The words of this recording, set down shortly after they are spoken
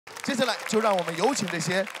接下来就让我们有请这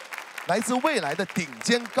些来自未来的顶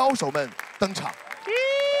尖高手们登场。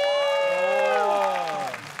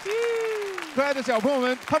可爱的小朋友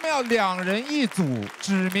们，他们要2人1组，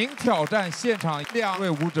指名挑战现场2位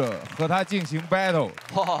舞者和他进行 battle。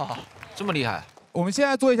哇，这么厉害！我们现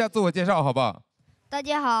在做一下自我介绍，好不好？大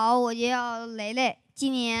家好，我叫雷雷，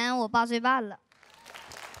今年我8岁半了。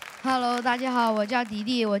Hello， 大家好，我叫迪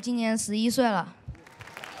迪，我今年11岁了。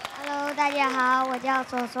Hello， 大家好，我叫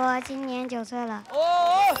左左，今年9岁了。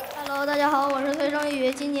Hello， 大家好，我是崔正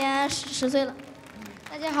宇，今年10岁了。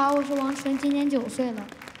大家好，我是王纯，今年9岁了。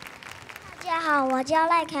大家好，我叫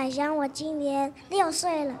赖凯翔，我今年6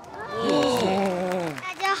岁了。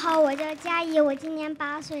大家好，我叫佳怡，我今年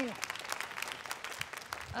8岁了。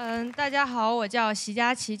大家好，我叫席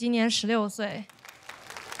佳琪，今年16岁。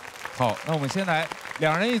好，那我们先来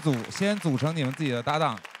2人1组，先组成你们自己的搭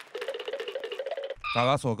档。嘎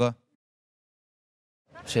嘎索哥，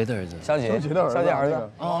谁的儿子？小姐的儿子，小姐儿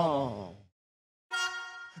子。哦，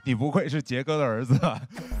你不愧是杰哥的儿子啊！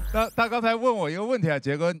他刚才问我一个问题啊，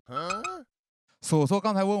杰哥。索索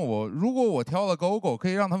刚才问我，如果我挑了Gogo，可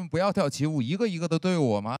以让他们不要跳起舞，一个一个的对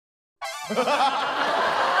我吗？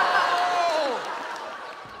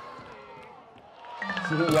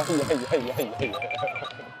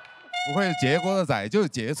不愧是杰国的仔，就是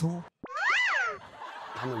杰粗。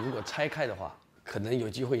他们如果拆开的话，可能有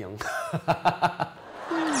机会赢。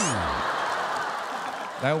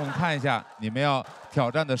来，我们看一下，你们要挑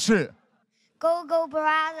战的是 Gogo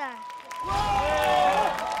Brother。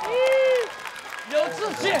有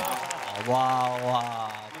志气！哇，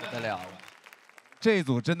不得了了！这一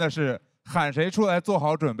组真的是喊谁出来做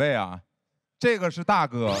好准备啊！这个是大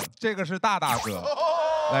哥，这个是大哥。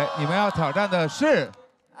来，你们要挑战的是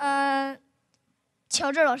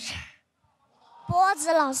乔治老师，波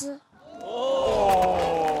子老师。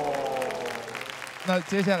那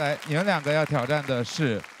接下来你们2个要挑战的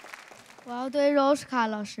是，我要对 Roska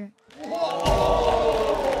老师。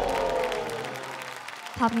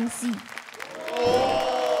Popping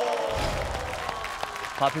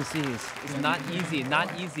C。Popping C is not easy, not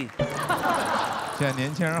easy。现在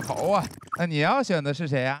年轻人好啊！那你要选的是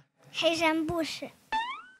谁呀？黑山布什。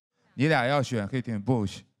你俩要选黑田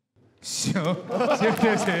Bush。行。我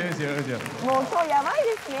说也慢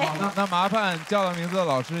一些。好，那麻烦叫到名字的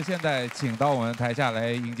老师，现在请到我们台下来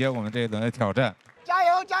迎接我们这一轮的挑战。加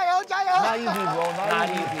油加油加油 Not easy, bro. Not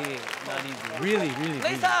easy, not easy. Really, really.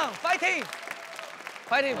 雷桑 fighting,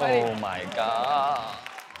 fighting, fighting. Oh my god.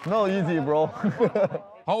 No easy, bro.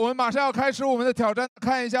 好，我们马上要开始我们的挑战，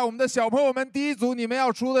看一下我们的小朋友们，第一组你们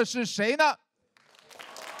要出的是谁呢？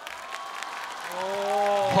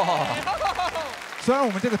虽然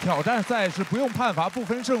我们这个挑战赛是不用判罚、不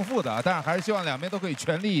分胜负的，但是还是希望2边都可以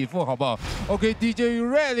全力以赴，好不好 ？OK, DJ, you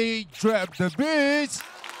ready? Drop the beat.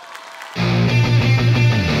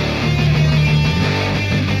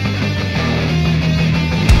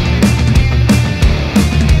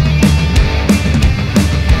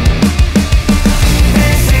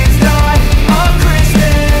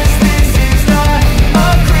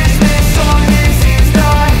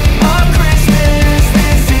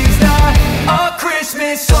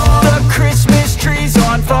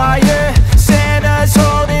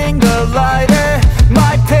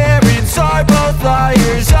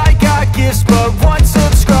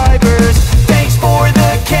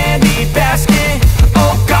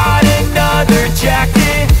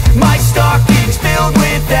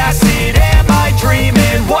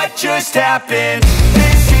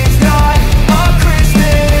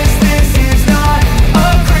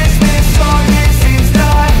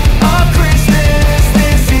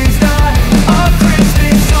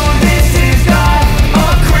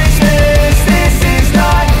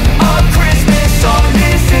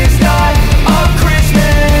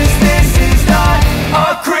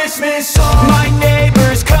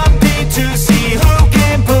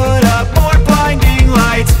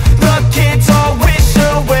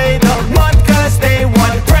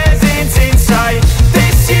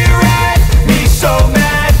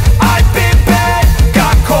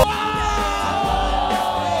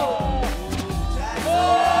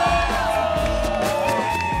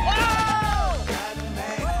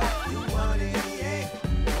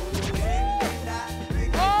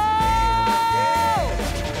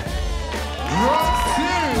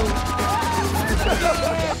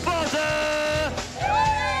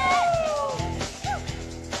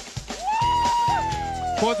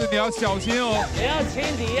 波子你要小心哦，不要轻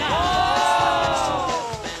敌啊！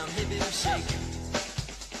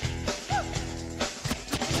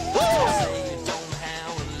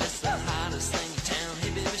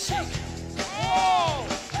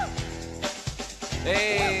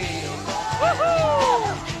哎。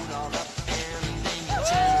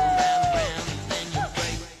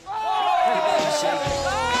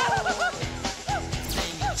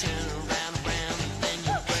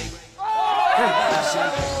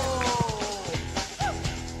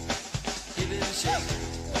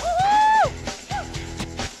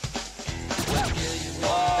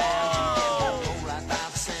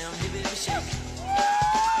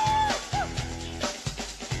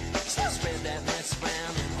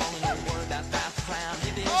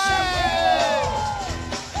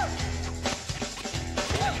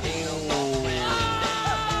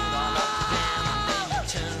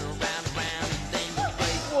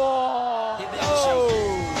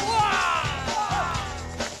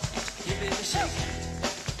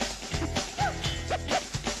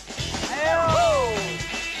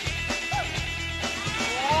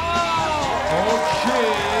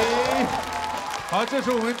好，这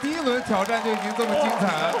是我们第一轮挑战就已经这么精彩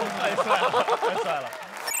了，太帅了，太帅了！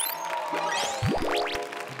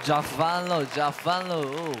加翻了，加翻了！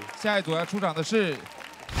下一组要出场的是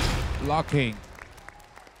Locking。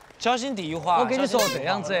小心地滑。我跟你说这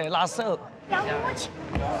样子，拿手。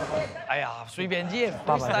哎呀，随便你。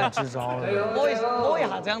爸爸太支招了。摸一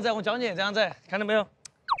下，这样子，我教你这样子，看到没有？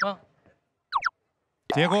啊。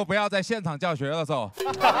结果不要在现场教学了，so。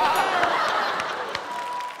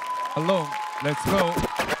Alone。Let's go！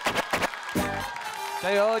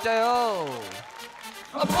 加油加油！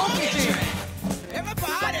 A boogie train.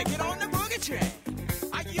 Everybody get on the boogie train.